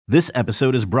This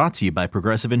episode is brought to you by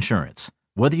Progressive Insurance.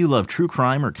 Whether you love true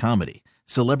crime or comedy,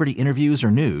 celebrity interviews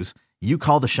or news, you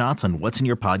call the shots on what's in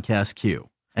your podcast queue.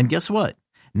 And guess what?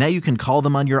 Now you can call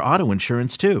them on your auto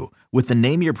insurance too with the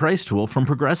Name Your Price tool from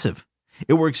Progressive.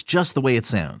 It works just the way it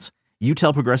sounds. You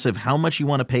tell Progressive how much you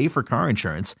want to pay for car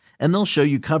insurance, and they'll show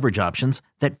you coverage options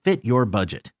that fit your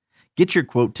budget. Get your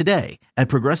quote today at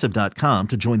Progressive.com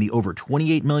to join the over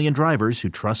 28 million drivers who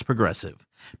trust Progressive.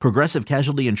 Progressive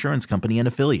Casualty Insurance Company and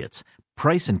Affiliates.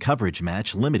 Price and coverage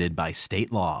match limited by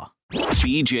state law.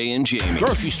 BJ and Jamie.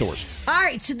 Grocery stores. All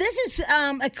right, so this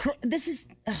is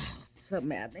so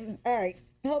maddening. All right,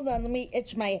 hold on, let me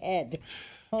itch my head.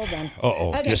 Hold on.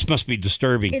 Okay. This must be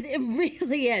disturbing. It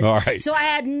really is. All right. So I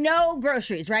had no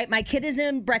groceries, right? My kid is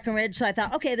in Breckenridge, so I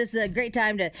thought, okay, this is a great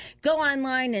time to go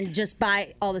online and just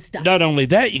buy all the stuff. Not only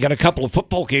that, you got a couple of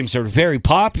football games that are very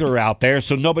popular out there,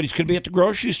 so nobody's going to be at the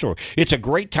grocery store. It's a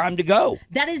great time to go.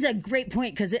 That is a great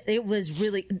point because it was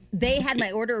really, they had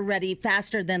my order ready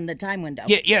faster than the time window.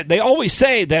 Yeah. They always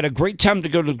say that a great time to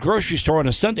go to the grocery store on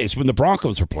a Sunday is when the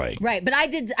Broncos are playing. Right, but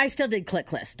I still did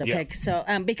click list, okay? Yeah. So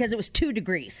because it was 2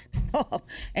 degrees.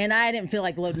 And I didn't feel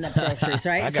like loading up groceries,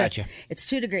 right? I got you. It's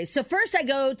 2 degrees. So first I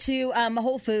go to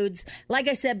Whole Foods, like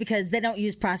I said, because they don't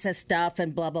use processed stuff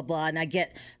and blah, blah, blah. And I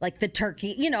get like the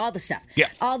turkey, all the stuff. Yeah.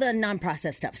 All the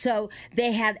non-processed stuff. So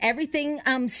they had everything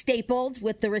stapled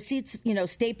with the receipts,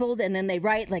 stapled. And then they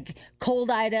write like cold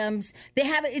items. They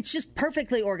have it. It's just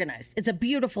perfectly organized. It's a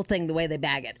beautiful thing the way they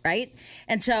bag it, right?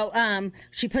 And so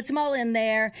she puts them all in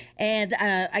there. And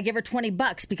I give her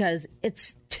 $20 because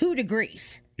it's 2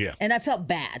 degrees. Yeah. And I felt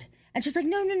bad. And she's like,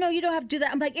 no, you don't have to do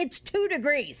that. I'm like, it's 2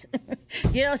 degrees.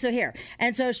 So here.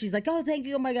 And so she's like, oh, thank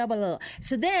you. Oh, my God. Blah, blah, blah.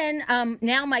 So then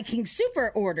now my King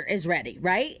Super order is ready,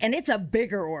 right? And it's a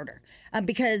bigger order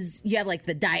because you have like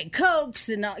the Diet Cokes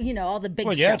and, all the big stuff.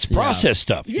 Well, yeah, it's processed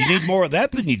stuff. Yeah. You need more of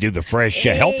that than you do the fresh,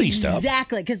 healthy stuff.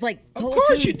 Exactly. Because like Of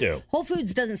course you do. Whole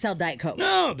Foods doesn't sell Diet Coke.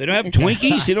 No, they don't have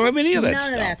Twinkies. They don't have any of that None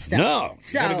stuff. of that stuff. No.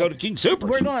 So you got to go to King Super.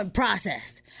 We're going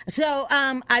processed. So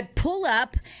I pull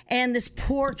up, and this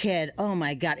poor kid, oh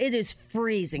my God, it is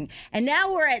freezing. And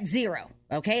now we're at 0,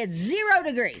 okay? It's 0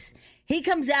 degrees. He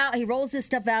comes out, he rolls his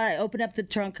stuff out, I open up the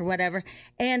trunk or whatever,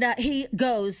 and he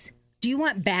goes, do you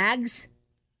want bags?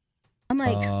 I'm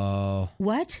like,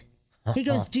 what? He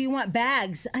goes, do you want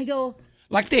bags? I go,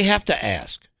 like they have to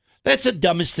ask. That's the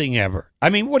dumbest thing ever.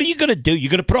 I mean, what are you going to do? You're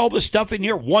going to put all this stuff in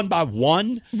here one by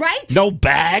one? right? No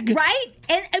bag? Right?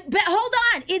 But hold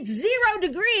on, it's 0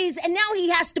 degrees, and now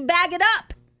he has to bag it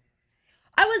up.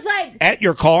 I was like, At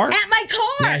your car? at my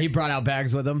car. Yeah, he brought out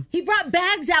bags with him. He brought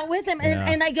bags out with him,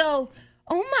 and I go,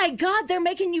 oh my God, they're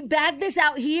making you bag this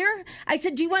out here? I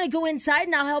said, do you want to go inside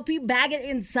and I'll help you bag it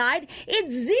inside?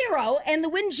 It's 0 and the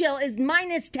wind chill is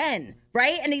 -10,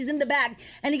 right? And he's in the bag.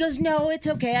 And he goes, no, it's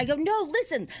okay. I go, no,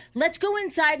 listen, let's go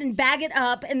inside and bag it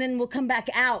up and then we'll come back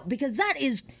out because that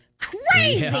is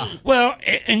crazy. Yeah. Well,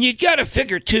 and you got to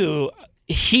figure, too,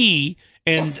 he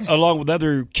and along with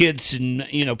other kids and,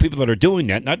 people that are doing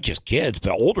that, not just kids,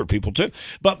 but older people, too,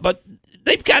 but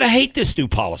they've got to hate this new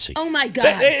policy. Oh, my God.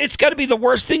 It's got to be the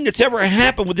worst thing that's ever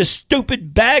happened with this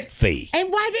stupid bag fee. And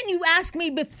why didn't you ask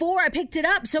me before I picked it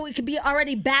up so it could be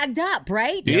already bagged up,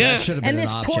 right? Yeah. That should have been And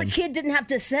this an poor option. kid didn't have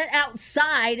to sit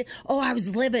outside. Oh, I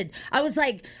was livid. I was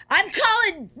like, I'm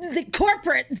calling the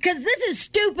corporate because this is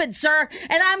stupid, sir.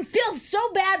 And I feel so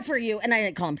bad for you. And I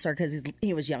didn't call him sir because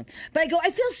he was young. But I go,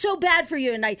 I feel so bad for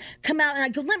you. And I come out and I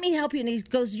go, let me help you. And he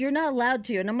goes, you're not allowed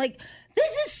to. And I'm like,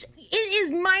 it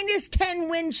is -10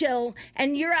 wind chill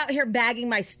and you're out here bagging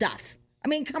my stuff. I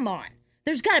mean, come on.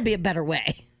 There's got to be a better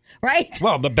way. Right?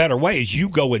 Well, the better way is you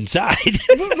go inside.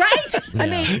 Right? I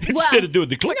mean, Instead of doing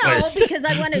the click list. No, because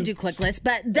I want to do click list,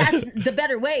 but that's the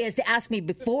better way is to ask me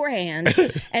beforehand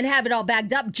and have it all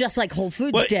bagged up just like Whole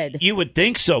Foods Well, did. You would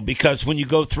think so because when you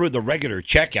go through the regular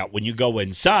checkout, when you go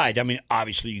inside, I mean,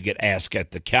 obviously you get asked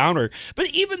at the counter, but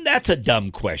even that's a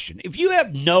dumb question. If you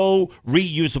have no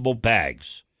reusable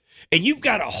bags and you've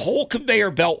got a whole conveyor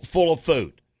belt full of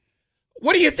food,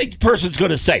 what do you think the person's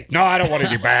going to say? No, I don't want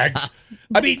any bags.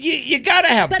 I mean, you got to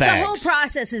have But bags. the whole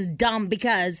process is dumb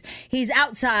because he's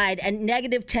outside at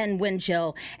 -10 wind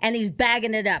chill and he's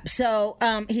bagging it up. So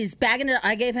he's bagging it up.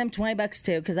 I gave him $20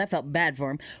 too because I felt bad for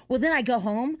him. Well, then I go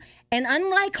home and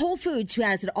unlike Whole Foods, who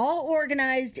has it all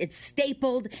organized, it's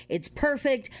stapled, it's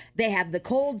perfect. They have the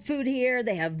cold food here.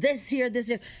 They have this here, this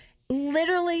here.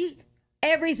 Literally,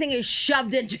 everything is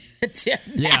shoved into it.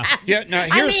 Yeah. Now I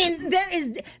here's, mean,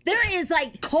 there is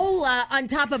like cola on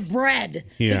top of bread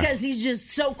because he's just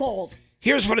so cold.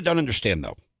 here's what I don't understand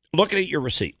though. Looking at your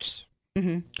receipts,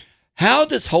 how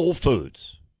does Whole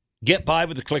Foods get by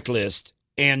with the click list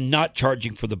and not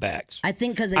charging for the bags? I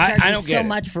think because they I charge you don't so get it.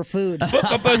 much for food.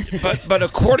 But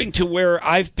according to where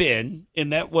I've been,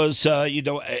 and that was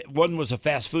one was a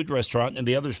fast food restaurant and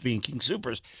the others being King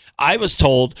Supers, I was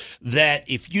told that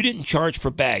if you didn't charge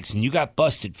for bags and you got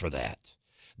busted for that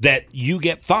you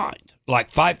get fined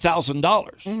like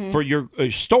 $5,000 for your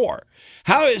store.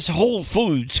 How is Whole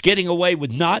Foods getting away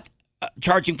with not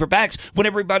charging for bags when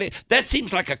that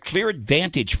seems like a clear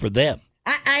advantage for them?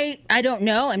 I don't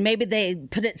know, and maybe they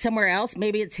put it somewhere else.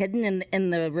 Maybe it's hidden in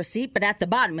the receipt, but at the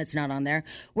bottom it's not on there.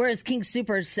 Whereas King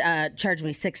Supers charged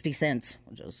me 60 cents,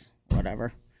 which is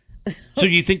whatever. So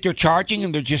you think they're charging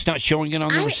and they're just not showing it on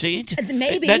the receipt?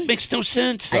 Maybe. That makes no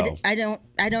sense, though. I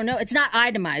don't know. It's not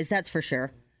itemized, that's for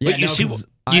sure. But you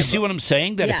see what I'm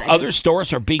saying? That if other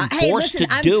stores are being forced to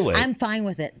do it. I'm fine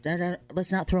with it.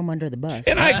 Let's not throw them under the bus.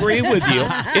 And I agree with you.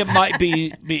 It might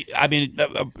be I mean,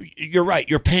 you're right.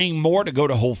 You're paying more to go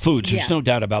to Whole Foods. There's no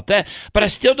doubt about that. But I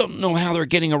still don't know how they're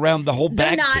getting around the whole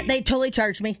bag fee. They totally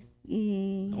charged me.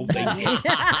 Oh, they did.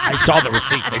 I saw the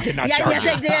receipt. They did not charge you.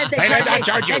 Yes, they did.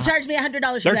 They charged me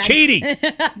 $100 for They're cheating.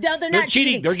 No, they're not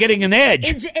cheating. They're getting an edge.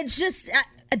 It's just...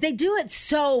 they do it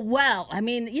so well. I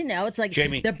mean, it's like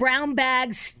Jamie. The brown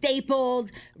bag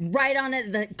stapled right on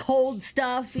it, the cold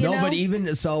stuff, you know? But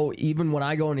even when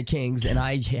I go into King's and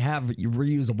I have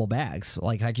reusable bags,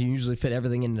 like I can usually fit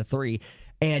everything into 3,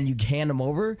 and you hand them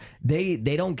over, they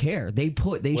don't care. They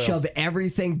shove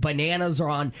everything. Bananas are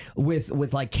on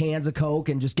with like cans of Coke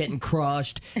and just getting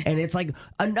crushed, and it's like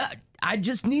I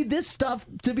just need this stuff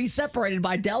to be separated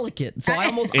by delicate. So I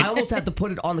almost have to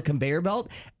put it on the conveyor belt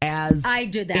as I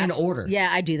do that in order. Yeah,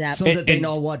 I do that so that they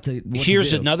know what to. Here's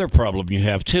to do. another problem you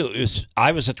have too. Is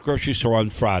I was at the grocery store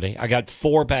on Friday. I got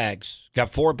 4 bags.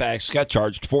 Got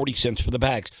charged 40 cents for the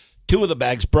bags. 2 of the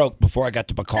bags broke before I got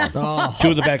to my car. 2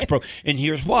 of the bags broke. And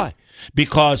here's why.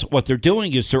 Because what they're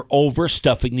doing is they're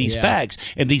overstuffing these bags.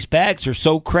 And these bags are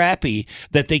so crappy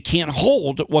that they can't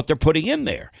hold what they're putting in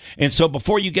there. And so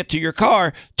before you get to your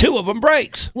car, 2 of them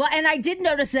breaks. Well, and I did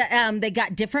notice that they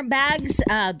got different bags,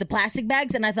 the plastic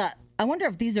bags, and I thought, I wonder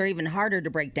if these are even harder to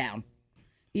break down.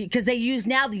 Because they use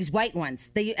now these white ones.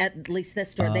 At least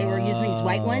this store, they were using these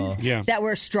white ones that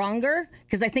were stronger.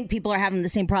 Because I think people are having the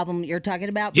same problem you're talking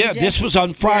about. Yeah, BJ. this was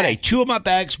on Friday. Yeah. 2 of my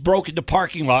bags broke in the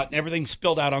parking lot and everything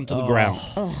spilled out onto the ground.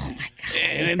 Oh, my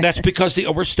God. And that's because they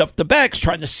overstuffed the bags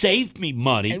trying to save me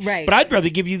money. Right. But I'd rather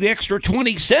give you the extra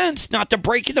 20 cents not to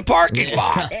break in the parking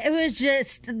lot. It was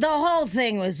just, the whole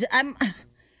thing was,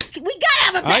 we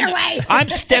gotta have a better way. I'm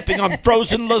stepping on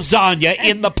frozen lasagna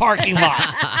in the parking lot,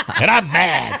 and I'm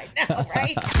mad. I know,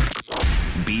 right?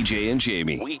 BJ and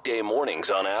Jamie, weekday mornings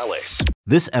on Alice.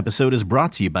 This episode is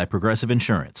brought to you by Progressive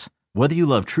Insurance. Whether you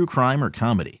love true crime or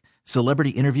comedy, celebrity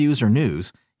interviews or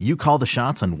news, you call the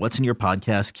shots on what's in your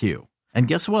podcast queue. And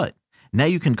guess what? Now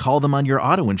you can call them on your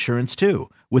auto insurance too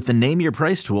with the Name Your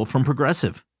Price tool from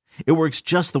Progressive. It works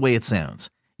just the way it sounds.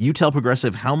 You tell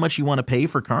Progressive how much you want to pay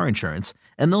for car insurance,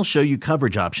 and they'll show you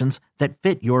coverage options that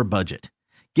fit your budget.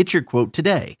 Get your quote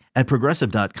today at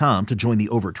Progressive.com to join the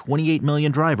over 28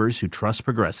 million drivers who trust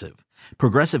Progressive.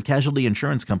 Progressive Casualty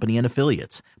Insurance Company and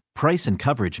Affiliates. Price and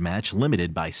coverage match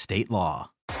limited by state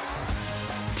law.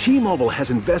 T-Mobile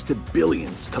has invested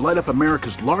billions to light up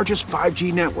America's largest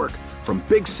 5G network, from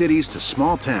big cities to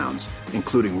small towns,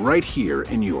 including right here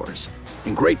in yours.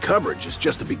 And great coverage is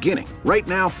just the beginning. Right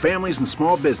now, families and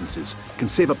small businesses can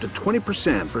save up to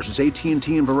 20% versus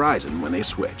AT&T and Verizon when they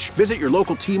switch. Visit your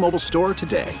local T-Mobile store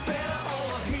today.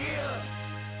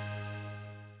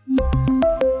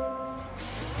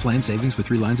 Plan savings with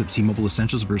 3 lines of T-Mobile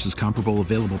Essentials versus comparable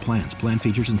available plans. Plan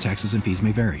features and taxes and fees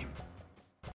may vary.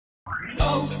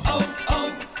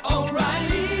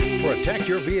 Protect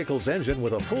your vehicle's engine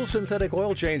with a full synthetic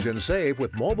oil change and save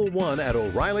with Mobil 1 at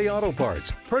O'Reilly Auto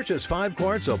Parts. Purchase 5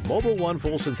 quarts of Mobil 1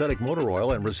 full synthetic motor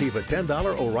oil and receive a $10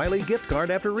 O'Reilly gift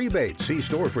card after rebate. See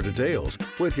store for details.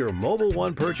 With your Mobil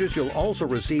 1 purchase, you'll also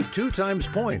receive 2 times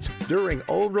points during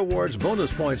O Rewards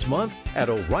Bonus Points Month at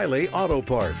O'Reilly Auto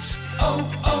Parts.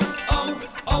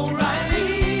 O'Reilly.